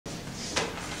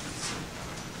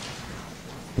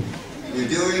We're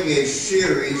doing a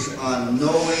series on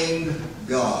knowing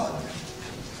God.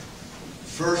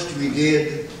 First we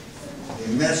did a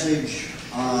message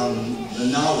on the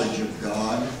knowledge of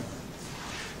God.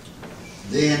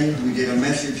 Then we did a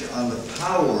message on the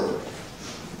power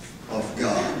of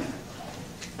God.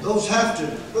 Those two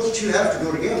have to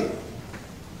go together.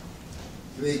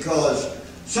 Because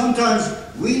sometimes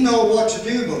we know what to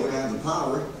do, but we don't have the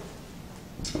power.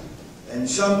 And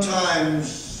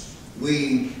sometimes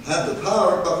we have the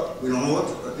power, but we don't know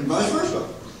what, and vice versa.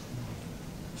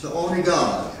 So only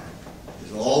God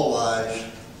is all-wise,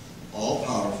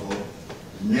 all-powerful,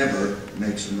 never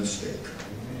makes a mistake.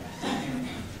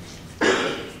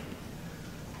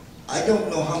 I don't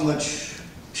know how much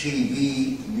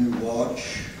TV you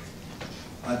watch.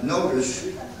 I've noticed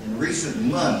in recent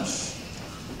months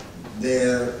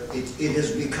it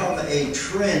has become a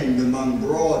trend among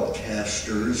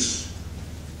broadcasters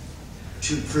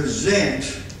to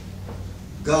present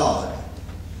God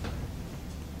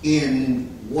in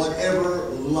whatever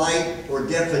light or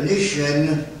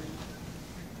definition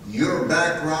your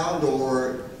background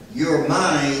or your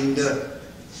mind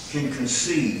can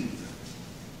conceive.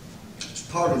 It's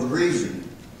part of the reason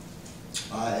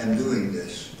I am doing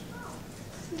this.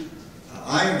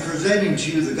 I am presenting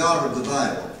to you the God of the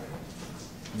Bible,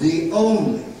 the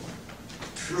only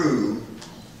true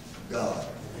God,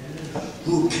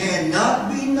 who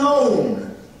cannot be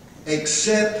known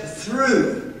except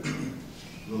through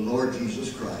the Lord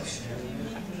Jesus Christ,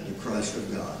 the Christ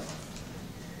of God.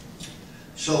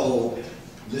 So,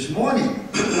 this morning,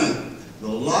 the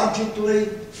logically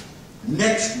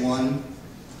next one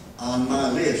on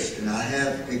my list, and I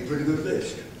have a pretty good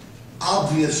list.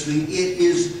 Obviously, it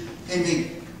is an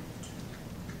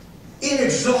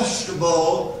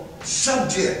inexhaustible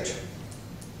subject.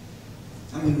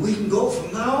 I mean, we can go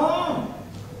from now on.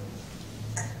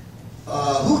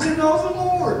 Who can know the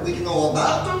Lord? We can know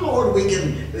about the Lord.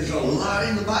 There's a lot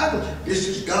in the Bible. This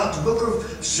is God's book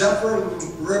of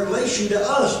self-revelation to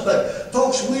us. But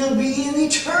folks, we'll be in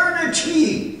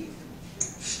eternity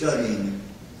studying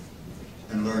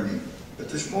and learning. But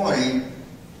this morning,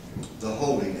 the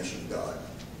holiness of God.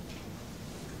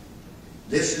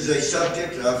 This is a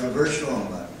subject that I feel very strong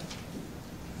about.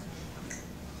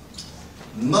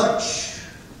 Much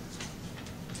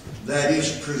that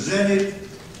is presented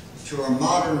to our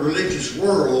modern religious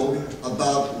world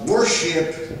about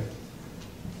worship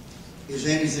is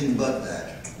anything but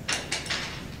that.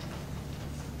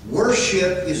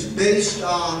 Worship is based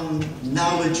on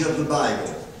knowledge of the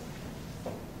Bible.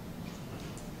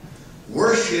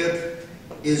 Worship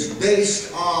is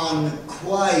based on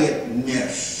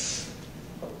quietness.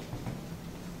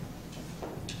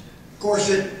 Of course,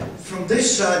 from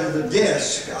this side of the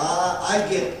desk, I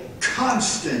get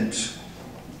constant,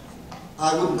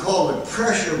 I wouldn't call it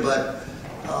pressure, but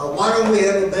why don't we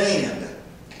have a band?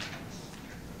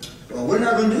 Well, we're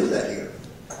not going to do that here.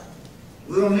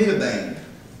 We don't need a band.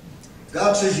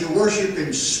 God says you worship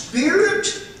in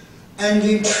spirit and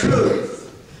in truth.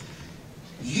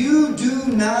 You do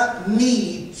not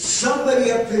need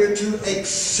somebody up here to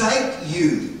excite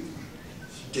you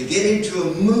to get into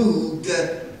a mood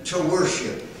to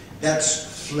worship.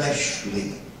 That's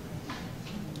fleshly.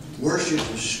 Worship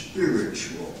is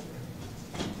spiritual.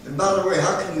 And by the way,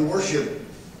 how can you worship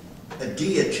a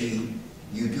deity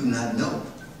you do not know?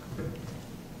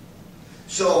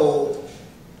 So,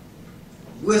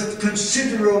 with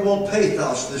considerable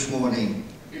pathos this morning,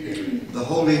 the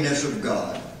holiness of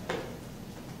God.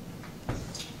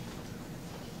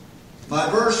 My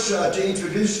verse to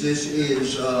introduce this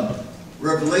is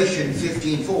Revelation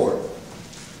 15:4.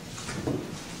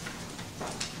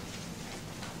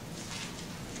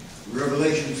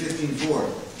 Revelation 15:4.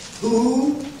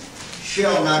 Who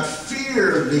shall not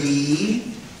fear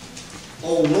thee,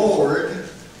 O Lord,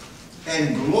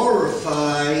 and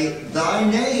glorify thy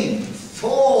name?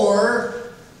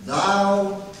 For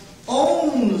thou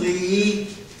only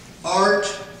art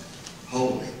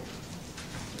holy.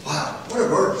 Wow, what a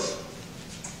verse.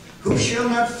 Who shall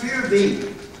not fear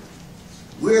thee?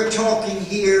 We're talking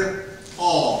here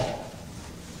awe,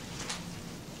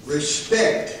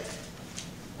 respect,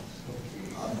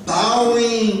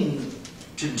 bowing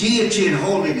to deity and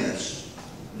holiness,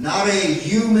 not a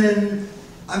human,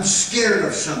 I'm scared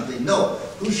of something. No,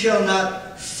 who shall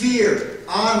not fear,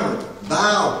 honor,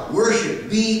 bow, worship,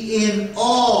 be in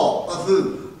awe of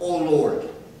who? O Lord.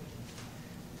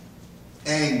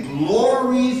 And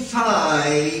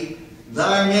glorify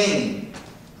thy name,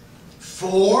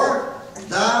 for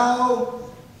thou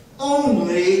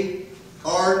only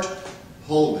art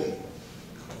holy.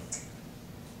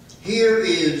 Here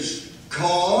is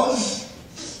cause,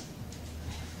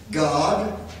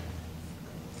 God,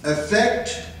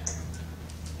 affect,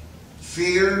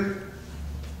 fear,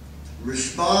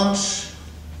 response,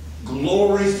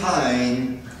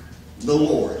 glorifying the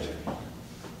Lord.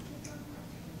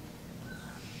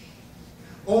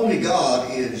 Only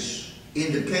God is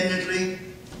independently,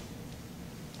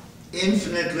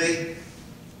 infinitely,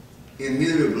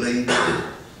 immutably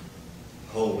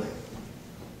holy.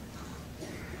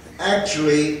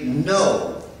 Actually,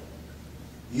 no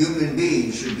human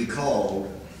being should be called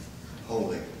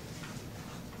holy.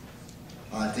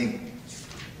 I think,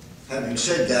 having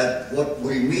said that, what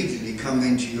would immediately come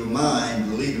into your mind,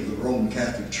 the leader of the Roman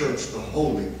Catholic Church, the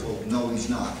Holy Pope? No, he's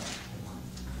not.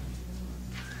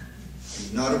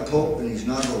 He's not a pope and he's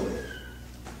not holy.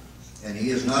 And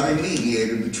he is not a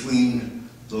mediator between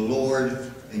the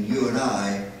Lord and you and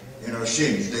I in our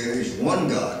sins. There is one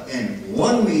God and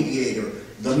one mediator,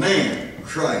 the man,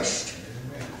 Christ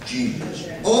Jesus.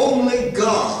 Only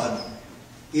God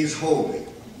is holy.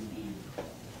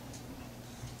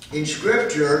 In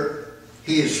Scripture,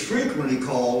 he is frequently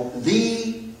called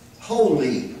the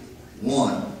Holy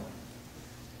One,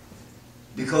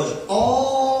 because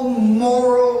all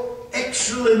moral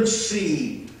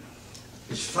excellency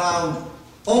is found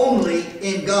only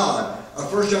in God.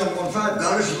 1 John 1:5,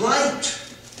 God is light,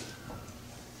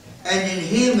 and in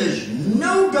him is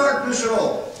no darkness at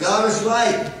all. God is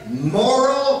light,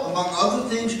 moral, among other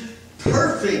things,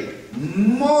 perfect,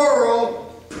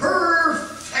 moral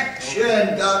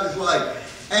perfection. God is light,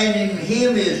 and in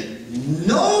him is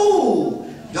no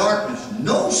darkness,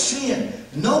 no sin,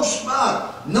 no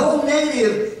spot, no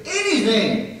negative,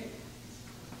 anything.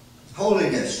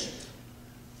 Holiness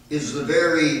is the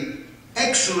very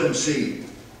excellency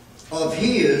of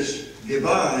his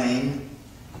divine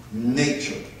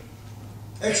nature.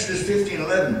 Exodus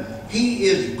 15:11. He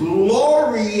is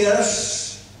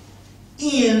glorious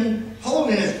in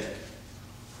holiness.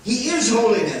 He is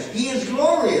holiness. He is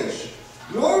glorious.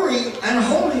 Glory and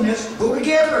holiness go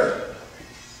together.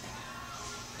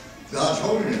 God's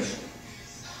holiness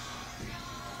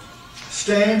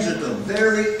stands at the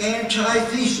very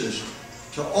antithesis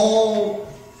to all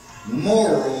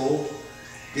moral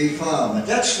defilement.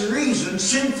 That's the reason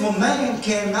sinful man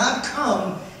cannot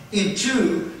come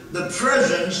into the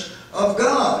presence of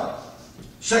God.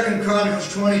 2 Chronicles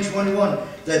 20:21,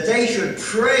 that they should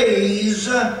praise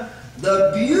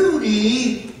the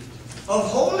beauty of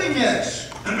holiness.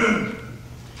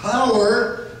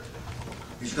 Power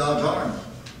is God's arm.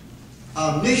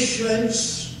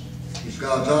 Omniscience is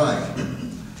God's eye.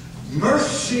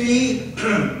 Mercy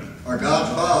are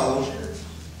God's bowels.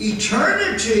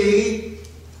 Eternity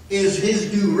is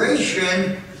his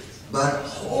duration, but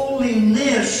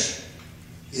holiness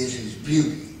is his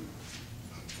beauty.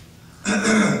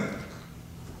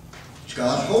 It's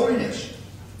God's holiness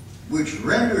which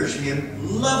renders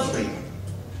him lovely.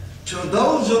 To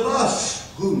those of us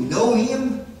who know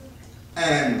him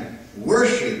and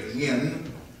worship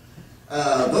him,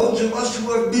 those of us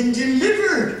who have been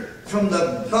delivered from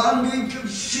the bondage of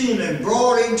sin and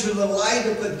brought into the light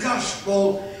of the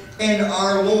gospel and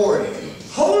our Lord.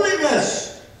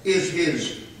 Holiness is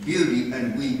his beauty,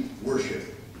 and we worship.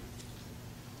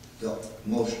 The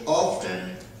most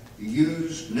often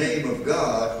used name of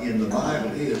God in the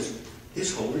Bible is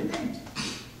his holy name.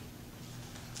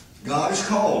 God is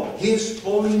called his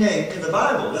holy name in the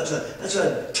Bible. That's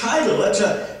a title, that's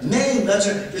a name, that's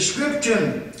a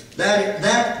description.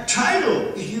 That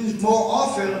title is used more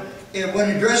often when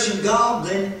addressing God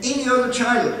than any other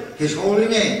title. His holy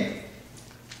name.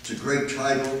 It's a great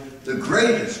title, the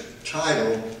greatest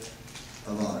title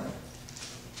of honor.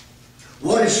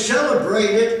 What is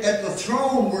celebrated at the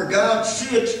throne where God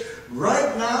sits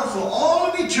right now for all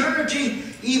of eternity,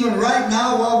 even right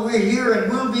now while we're here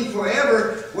and will be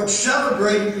forever, what's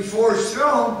celebrated before his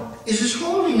throne is his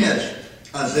holiness.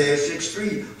 Isaiah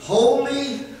 6:3,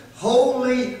 holy,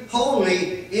 holy,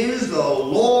 holy is the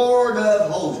Lord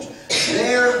of hosts.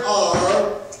 There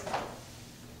are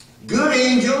good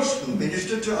angels who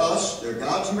minister to us. They're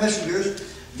God's messengers.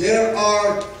 There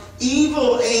are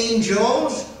evil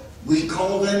angels, we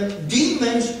call them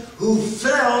demons, who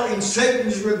fell in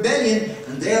Satan's rebellion,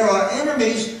 and they're our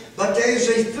enemies. But there's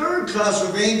a third class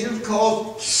of angels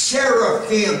called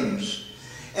seraphims.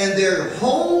 And their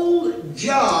whole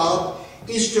job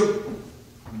is to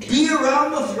be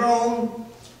around the throne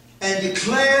and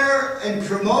declare and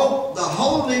promote the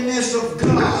holiness of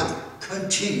God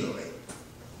continually.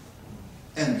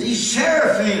 And these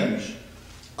seraphims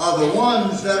are the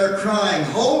ones that are crying,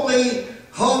 holy,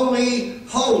 holy,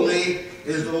 holy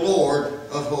is the Lord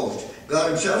of hosts. God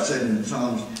himself said in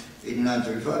Psalms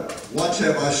 89:35, once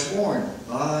have I sworn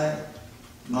by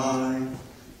my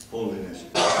holiness.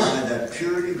 By that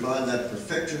purity, by that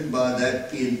perfection, by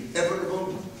that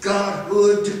inevitable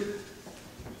Godhood,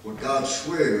 what God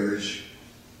swears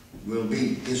will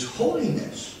be. His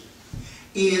holiness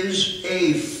is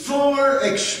a fuller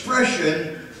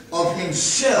expression of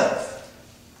Himself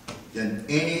than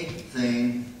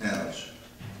anything else.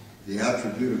 The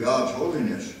attribute of God's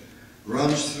holiness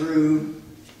runs through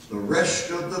the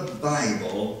rest of the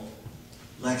Bible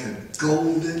like a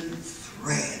golden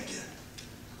thread.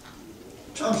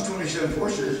 Psalms 27:4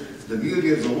 says, the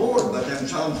beauty of the Lord, but then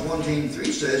Psalms 1:3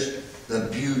 says, the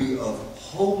beauty of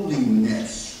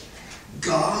holiness.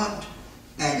 God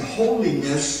and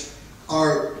holiness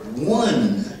are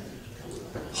one.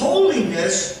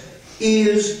 Holiness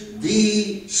is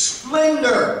the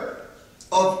splendor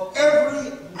of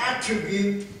every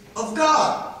attribute of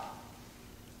God.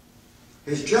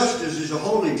 His justice is a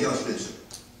holy justice.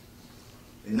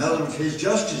 In other words, His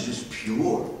justice is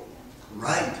pure,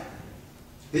 right.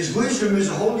 His wisdom is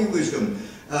a holy wisdom.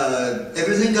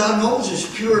 Everything God knows is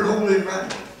pure and holy and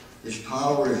right. His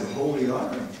power is a holy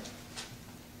honor.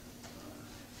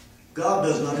 God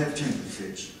does not have temper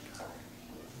fits.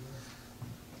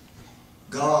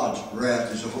 God's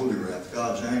wrath is a holy wrath.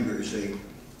 God's anger is a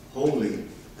holy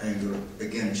anger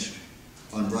against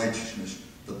unrighteousness.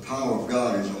 The power of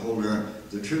God is a holy honor.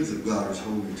 The truth of God is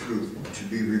holy truth. To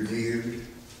be revered,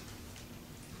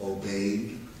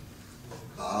 obeyed,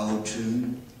 bowed to,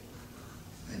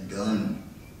 and done.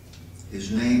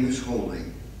 His name is holy.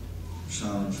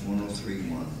 Psalms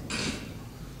 103:1.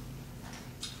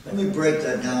 Let me break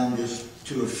that down just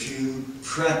to a few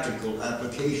practical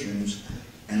applications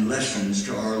and lessons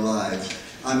to our lives.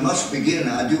 I must begin,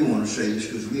 I do want to say this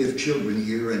because we have children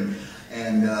here, and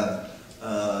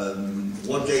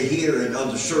what they hear in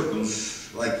other circles,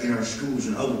 like in our schools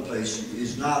and other places,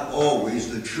 is not always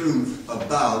the truth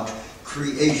about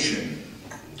creation.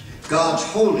 God's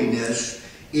holiness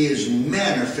is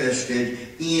manifested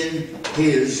in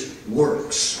His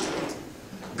works.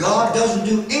 God doesn't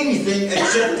do anything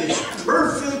except it's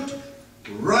perfect,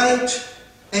 right,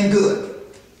 and good.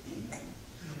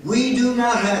 We do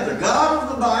not have, the God of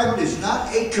the Bible is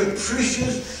not a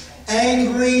capricious,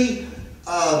 angry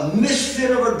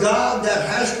misfit of a God that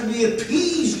has to be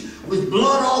appeased with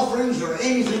blood offerings or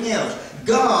anything else.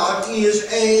 God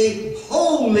is a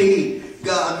holy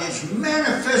God, and it's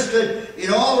manifested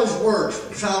in all His works.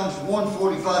 Psalms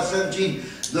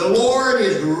 145:17. The Lord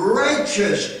is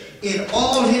righteous in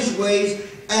all His ways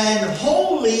and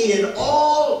holy in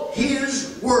all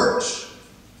His works.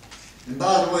 And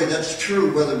by the way, that's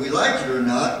true whether we like it or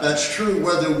not. That's true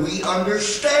whether we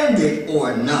understand it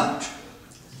or not.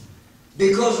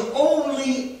 Because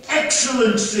only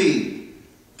excellency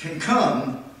can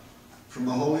come from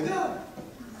a holy God.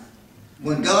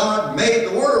 When God made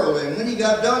the world, and when He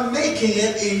got done making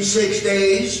it in 6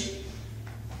 days,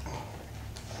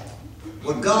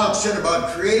 what God said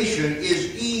about creation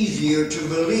is easier to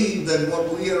believe than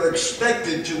what we are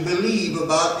expected to believe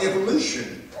about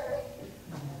evolution.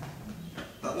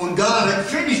 But when God had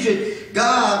finished it,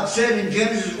 God said in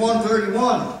Genesis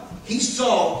 1:31, He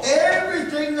saw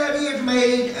everything that He had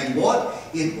made, and what?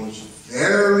 It was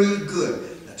very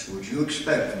good. That's what you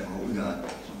expect from a holy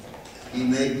God. He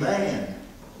made man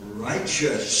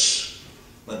righteous,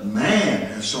 but man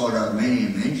has sought out many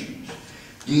inventions.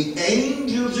 The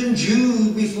angels in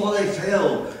Jude before they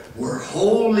fell were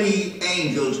holy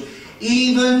angels.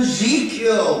 Even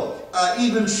Ezekiel,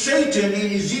 even Satan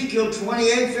in Ezekiel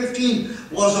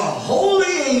 28:15 was a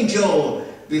holy angel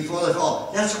before they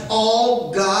fall. That's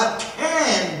all God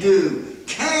can do,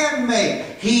 can make.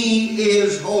 He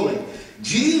is holy.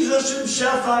 Jesus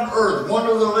Himself on earth, one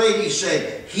of the ladies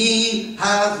said, He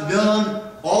hath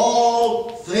done all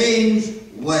things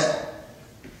well.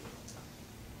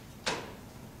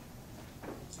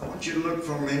 I want you to look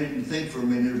for a minute and think for a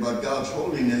minute about God's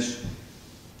holiness,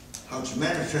 how it's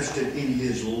manifested in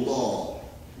His law.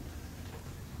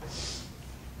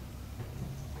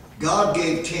 God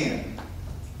gave 10.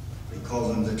 They call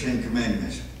them the 10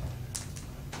 Commandments.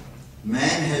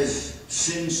 Man has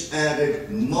since added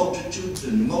multitudes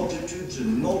and multitudes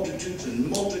and multitudes and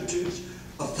multitudes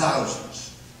of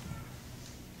thousands.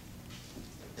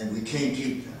 And we can't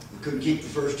keep them. We couldn't keep the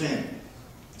first 10.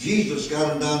 Jesus got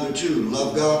them down to 2.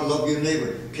 Love God, love your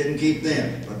neighbor. Couldn't keep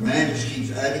them. But man just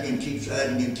keeps adding and keeps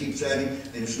adding and keeps adding,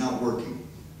 and it's not working.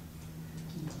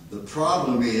 The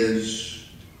problem is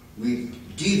we've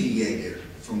deviated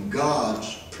from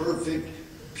God's perfect,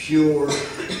 pure,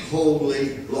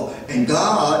 holy law. And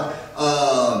God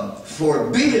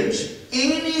forbids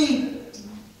any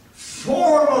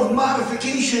form of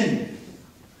modification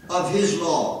of His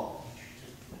law.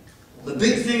 The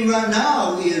big thing right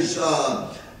now is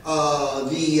the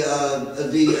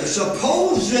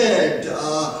supposed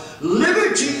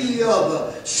liberty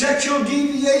of sexual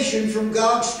deviation from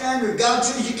God's standard. God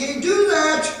says you can't do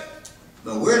that,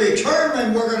 but we're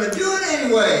determined we're going to do it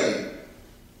anyway.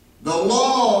 The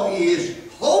law is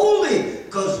holy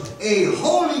because a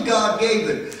holy God gave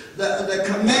it. The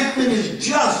commandment is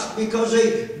just because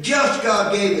a just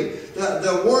God gave it.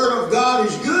 The Word of God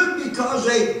is good because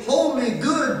a holy,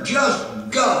 good, just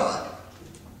God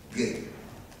gave it.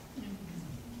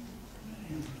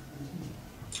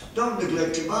 Don't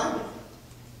neglect your Bible.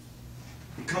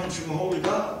 It comes from a holy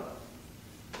God.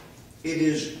 It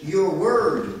is your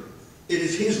Word. It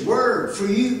is His Word for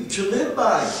you to live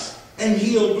by. And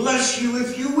He'll bless you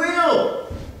if you will.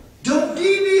 Don't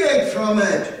deviate from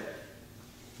it.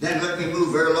 Then let me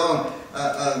move very along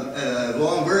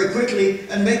very quickly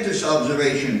and make this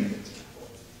observation.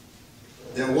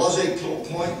 There was a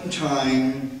point in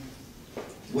time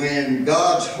when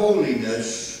God's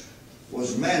holiness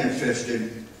was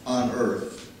manifested on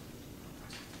earth.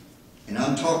 And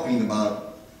I'm talking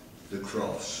about the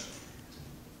cross.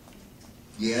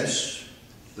 Yes,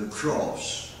 the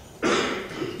cross.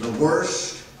 The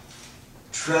worst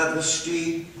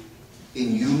travesty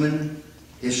in human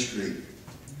history.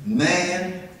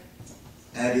 Man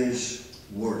at his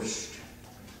worst.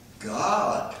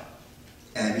 God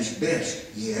at his best.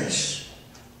 Yes,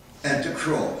 at the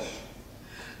cross.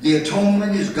 The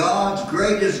atonement is God's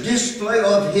greatest display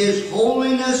of His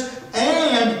holiness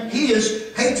and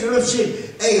His hatred of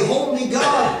sin. A holy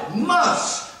God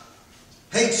must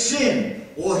hate sin,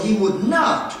 or He would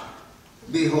not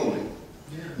be holy.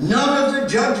 None of the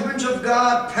judgments of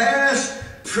God, past,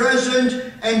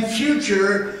 present, and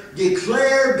future,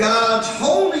 declare God's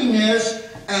holiness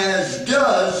as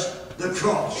does the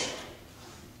cross.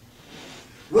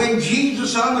 When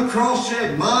Jesus on the cross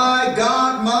said, my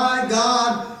God,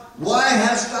 why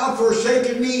hast thou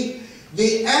forsaken me?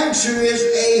 The answer is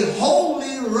a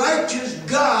holy, righteous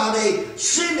God, a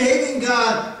sin-hating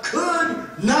God,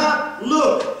 could not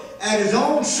look at His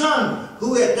own Son,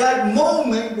 who at that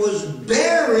moment was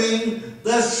bearing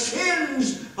the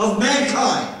sins of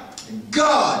mankind. And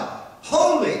God,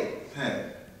 holy,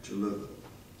 had to look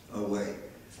away.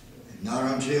 And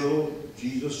not until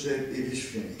Jesus said, it is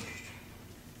finished,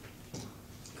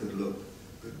 could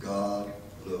God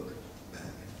look back.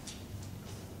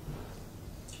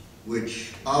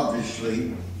 Which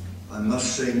obviously, I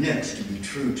must say next, to be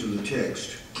true to the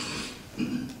text,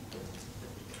 it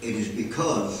is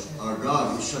because our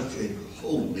God is such a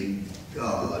holy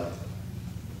God.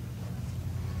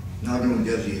 Not only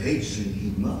does He hate sin,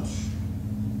 He must.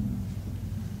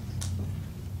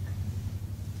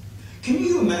 Can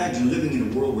you imagine living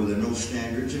in a world where there are no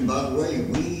standards? And by the way,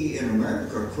 we in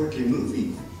America are quickly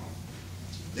moving.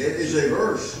 There is a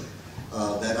verse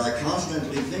that I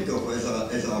constantly think of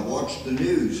as I watch the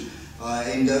news.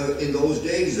 In those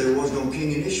days, there was no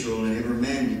king in Israel, and every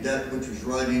man did that which was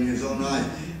right in his own eyes.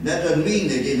 That doesn't mean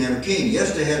they didn't have a king.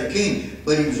 Yes, they had a king,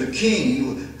 but he was a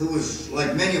king who was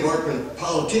like many of our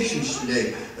politicians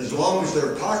today. As long as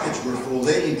their pockets were full,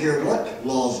 they didn't care what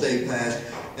laws they passed.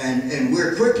 And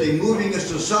we're quickly moving a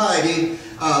society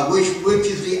which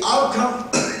is the outcome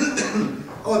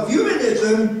of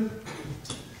humanism,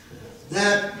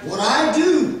 that what I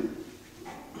do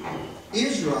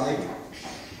is right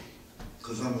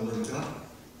because I'm a little God,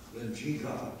 little G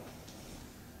God.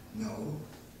 No.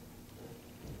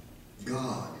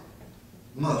 God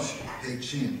must hate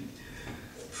sin.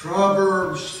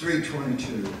 Proverbs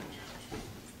 3:22.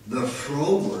 The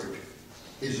froward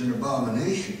is an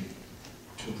abomination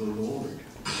to the Lord.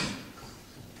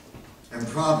 And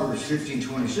Proverbs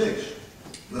 15:26.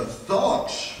 The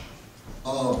thoughts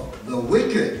of the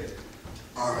wicked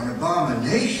are an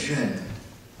abomination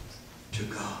to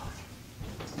God.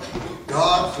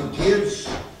 God forgives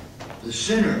the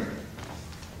sinner,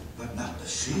 but not the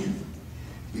sin,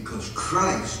 because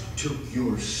Christ took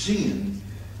your sin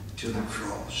to the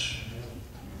cross.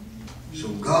 So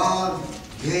God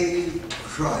gave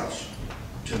Christ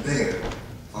to bear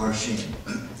our sin.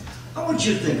 I want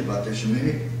you to think about this a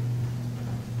minute.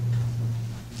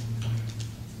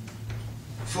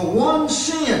 For one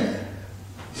sin,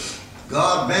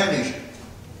 God banished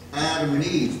Adam and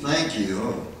Eve. Thank you.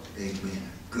 Oh, amen.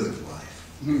 Good wife.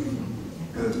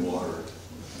 Good water.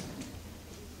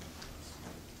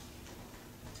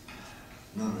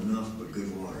 Not enough, but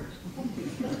good water.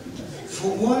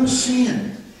 For one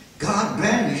sin, God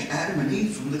banished Adam and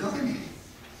Eve from the garden.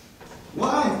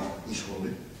 Why? He's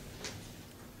holy.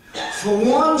 For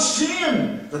one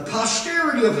sin, the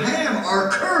posterity of Ham are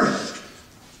cursed.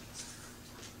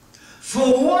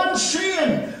 For one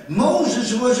sin,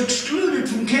 Moses was excluded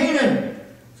from Canaan.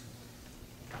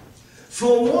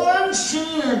 For one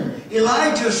sin,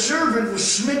 Elijah's servant was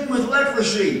smitten with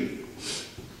leprosy.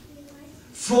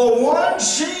 For one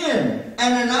sin,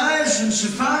 Ananias and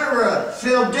Sapphira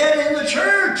fell dead in the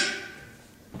church.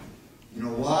 You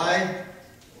know why?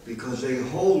 Because a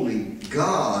holy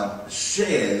God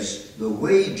says the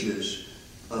wages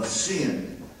of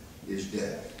sin is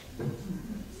death.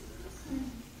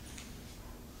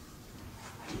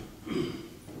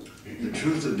 The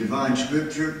truth of divine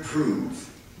Scripture proves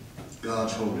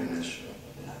God's holiness.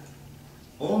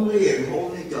 Only a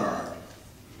holy God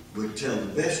would tell the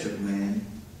best of man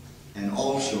and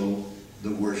also the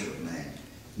worst of man.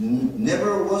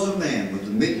 Never was a man, with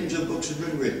the millions of books have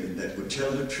been written, that would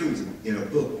tell the truth in a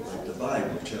book like the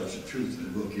Bible tells the truth in a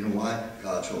book. You know why?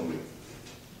 God's holy.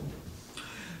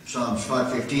 Psalms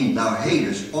 5:15, thou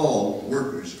hatest all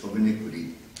workers of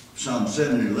iniquity. Psalm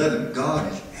 7:11,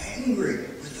 God is angry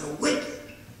with the wicked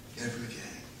every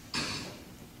day.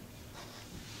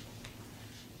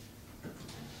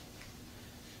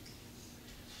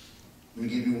 Let me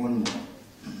give you one more.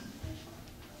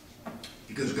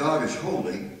 Because God is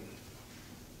holy,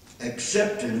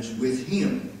 acceptance with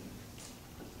Him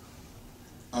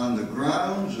on the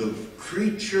grounds of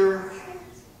creature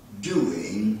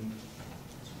doing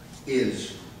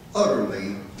is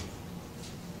utterly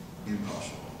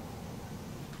impossible.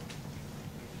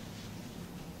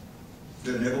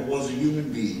 There never was a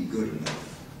human being good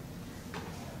enough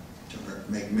to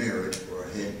make merit or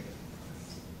head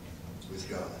with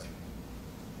God.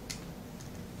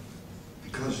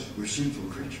 Because we're sinful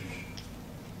creatures.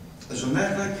 As a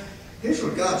matter of fact, here's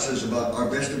what God says about our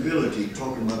best ability,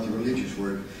 talking about the religious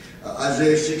word.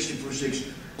 Isaiah 64:6,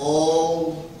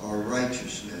 all our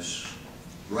righteousnesses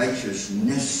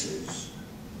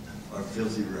are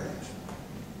filthy rags.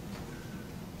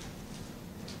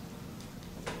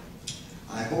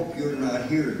 I hope you're not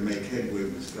here to make headway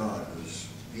with God, because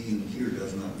being here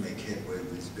does not make headway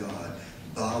with God.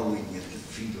 Bowing at the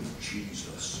feet of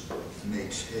Jesus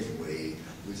makes headway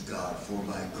with God. For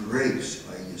by grace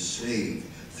are you saved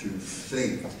through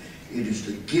faith. It is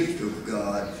the gift of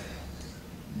God,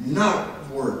 not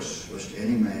works, lest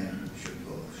any man should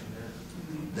boast.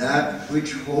 That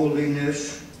which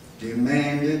holiness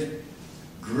demanded,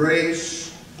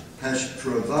 grace has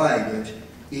provided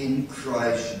in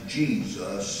Christ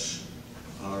Jesus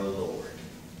our Lord.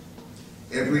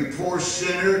 Every poor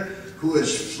sinner who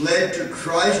has fled to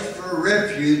Christ for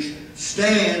refuge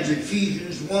stands,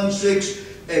 Ephesians 1:6,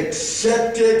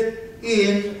 accepted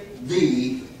in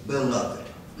the beloved.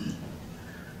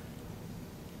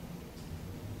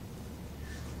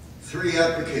 3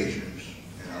 applications,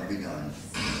 and I'll be done.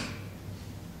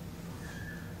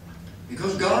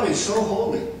 Because God is so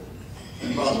holy,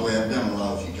 and by the way, I've done a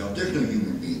lousy job. There's no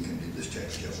human being can do this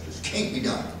text justice. Can't be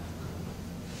done.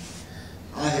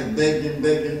 I have begged and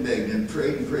begged and begged and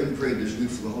prayed and prayed and prayed this week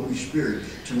for the Holy Spirit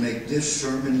to make this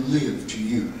sermon live to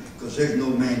you, because there's no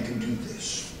man can do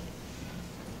this.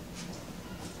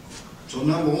 So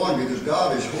number one, because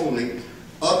God is holy,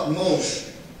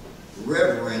 utmost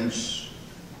reverence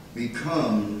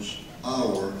becomes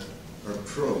our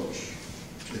approach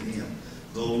to Him.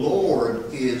 The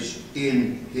Lord is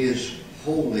in His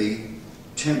holy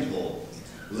temple.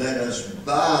 Let us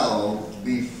bow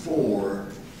before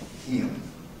Him.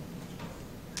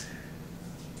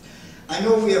 I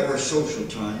know we have our social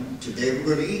time. Today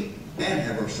we're going to eat and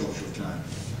have our social time.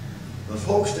 But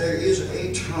folks, there is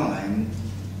a time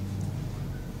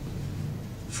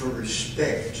for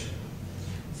respect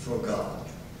for God.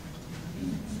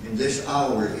 And this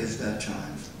hour is that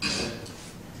time.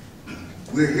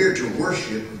 We're here to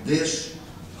worship this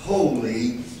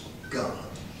holy God.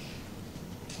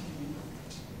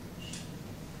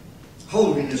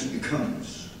 Holiness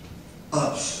becomes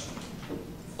us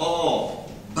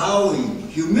all bowing,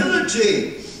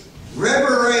 humility,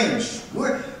 reverence.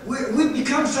 We've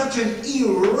become such an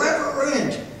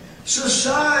irreverent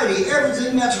society.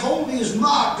 Everything that's holy is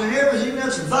mocked, and everything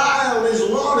that's vile is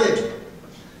lauded.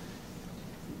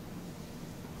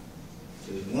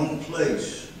 There's one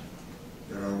place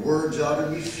that our words ought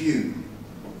to be few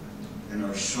and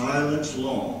our silence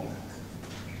long.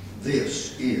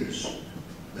 This is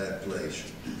that place.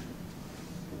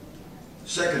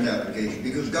 Second application,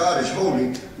 because God is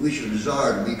holy, we should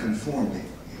desire to be conformed to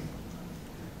Him.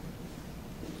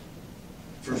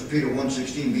 1 Peter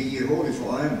 1:16, be ye holy,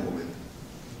 for I am holy.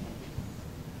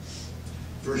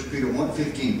 1 Peter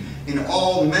 1:15, in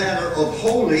all manner of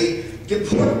holy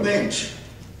deportment.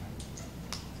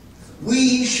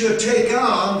 We should take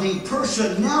on the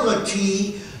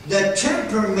personality, the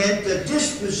temperament, the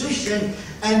disposition,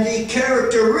 and the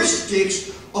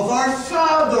characteristics of our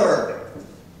Father.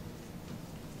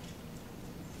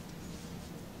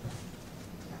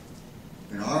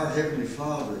 And our Heavenly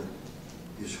Father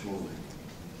is holy.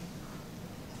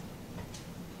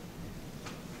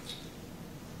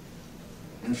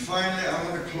 And finally, I'm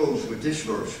going to close with this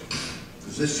verse,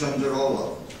 because this sums it all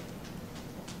up.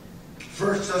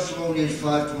 1 Thessalonians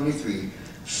 5:23,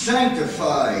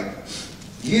 sanctify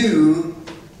you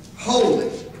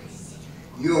wholly.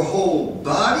 Your whole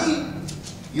body,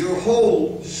 your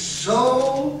whole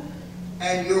soul,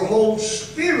 and your whole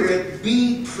spirit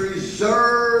be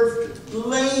preserved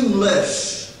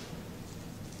blameless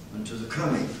unto the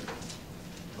coming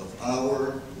of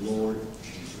our Lord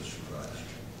Jesus Christ.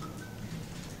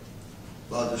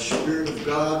 By the Spirit of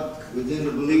God within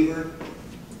the believer,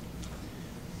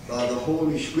 by the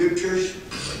Holy Scriptures,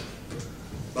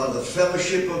 by the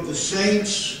fellowship of the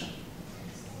saints,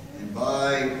 and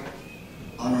by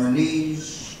on our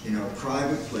knees in our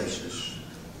private places,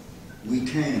 we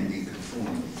can be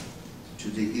conformed to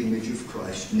the image of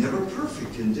Christ. Never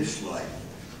perfect in this life,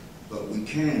 but we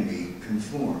can be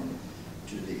conformed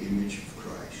to the image of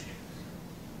Christ.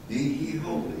 Be ye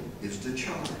holy is the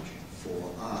charge, for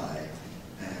I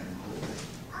am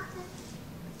holy.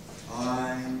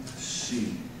 I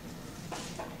see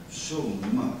so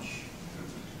much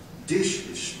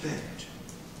disrespect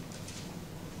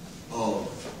of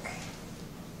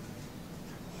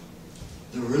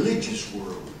the religious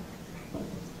world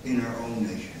in our own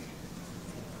nation.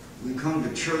 We come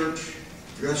to church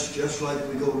dressed just like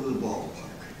we go to the ballpark.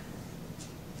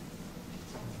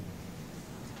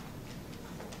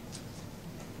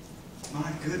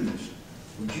 My goodness,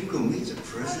 would you go meet the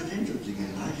President of the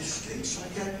United States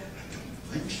like that? I don't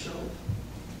think so.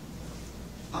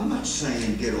 I'm not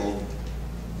saying get all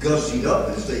gussied up,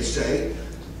 as they say,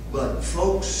 but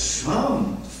folks,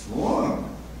 some form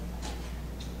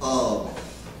of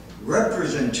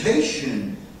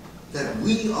representation that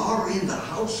we are in the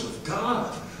house of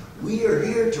God. We are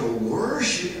here to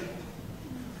worship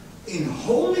in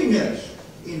holiness,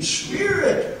 in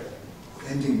spirit,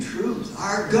 and in truth.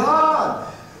 Our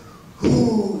God,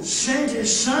 who sent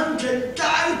His Son to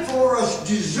die for us,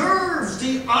 deserves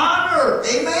the honor.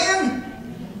 Amen?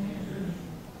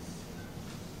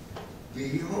 Be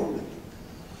ye holy,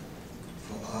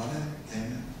 for I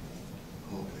am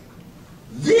holy.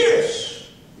 This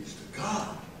is the God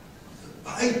of the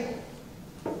Bible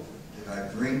that I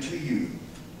bring to you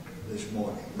this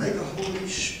morning. May the Holy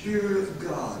Spirit of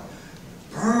God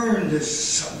burn this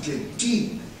subject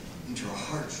deep into our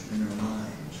hearts and our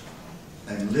minds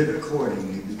and live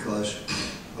accordingly, because,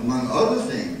 among other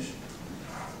things,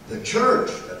 the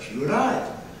church, that's you and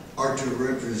I, are to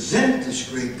represent this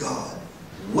great God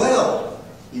well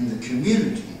in the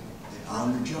community and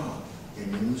on the job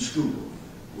and in the school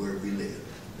where we live.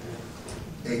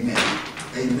 Amen.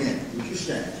 Amen. Would you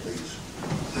stand, please?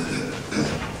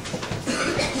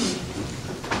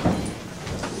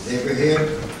 With every head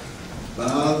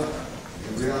bowed,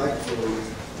 every eye closed.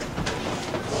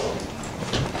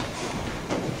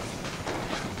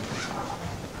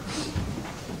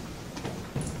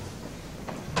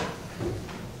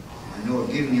 I know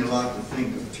I've given you a lot to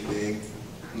think of today.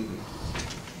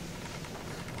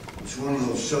 It's one of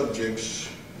those subjects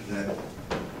that,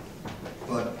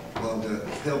 but by the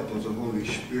help of the Holy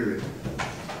Spirit,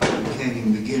 we can't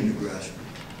even begin to grasp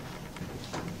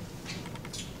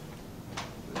it.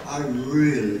 But I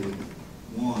really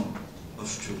want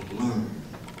us to learn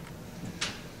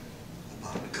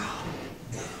about God.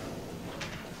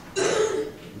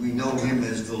 We know Him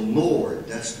as the Lord.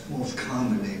 That's the most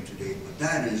common name today. But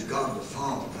that is God the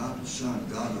Father, God the Son,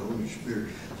 God the Holy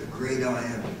Spirit, the great I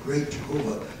am, the great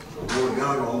Jehovah, the Lord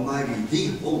God Almighty, the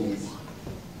Holy One.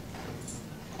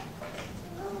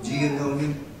 Do you know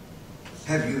Him?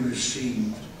 Have you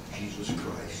received Jesus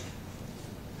Christ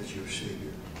as your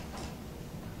Savior?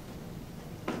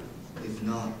 If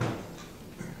not,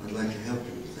 I'd like to help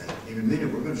you with that. In a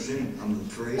minute, we're going to sing. I'm going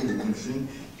to pray, and we're going to sing.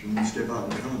 If you want to step out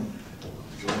and come,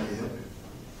 I'd like to help you.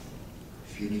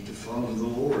 If you need to follow the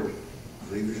Lord,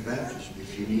 Believers Baptist.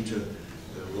 If you need to,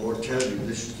 the Lord tells you,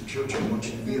 this is the church, I want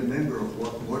you to be a member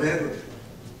of whatever.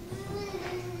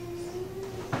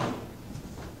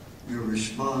 You're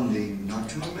responding not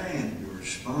to a man, you're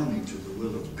responding to the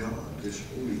will of God, this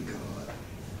holy God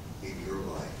in your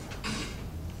life.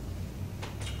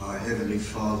 Our Heavenly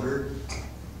Father,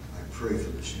 I pray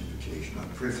for this invitation. I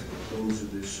pray for the close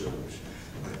of this service.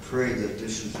 I pray that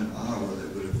this is an hour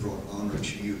that would have brought honor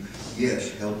to you.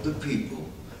 Yes, help the people,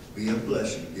 be a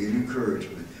blessing, be an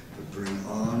encouragement, but bring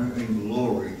honor and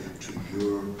glory to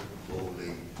your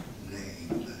holy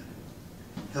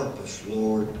Help us,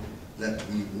 Lord, that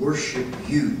we worship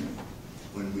you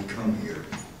when we come here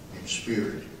in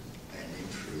spirit and in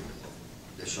truth.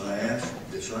 This I ask,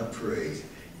 this I pray,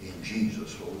 in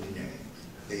Jesus' holy name.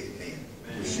 Amen.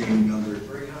 We're singing number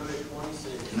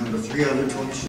 326.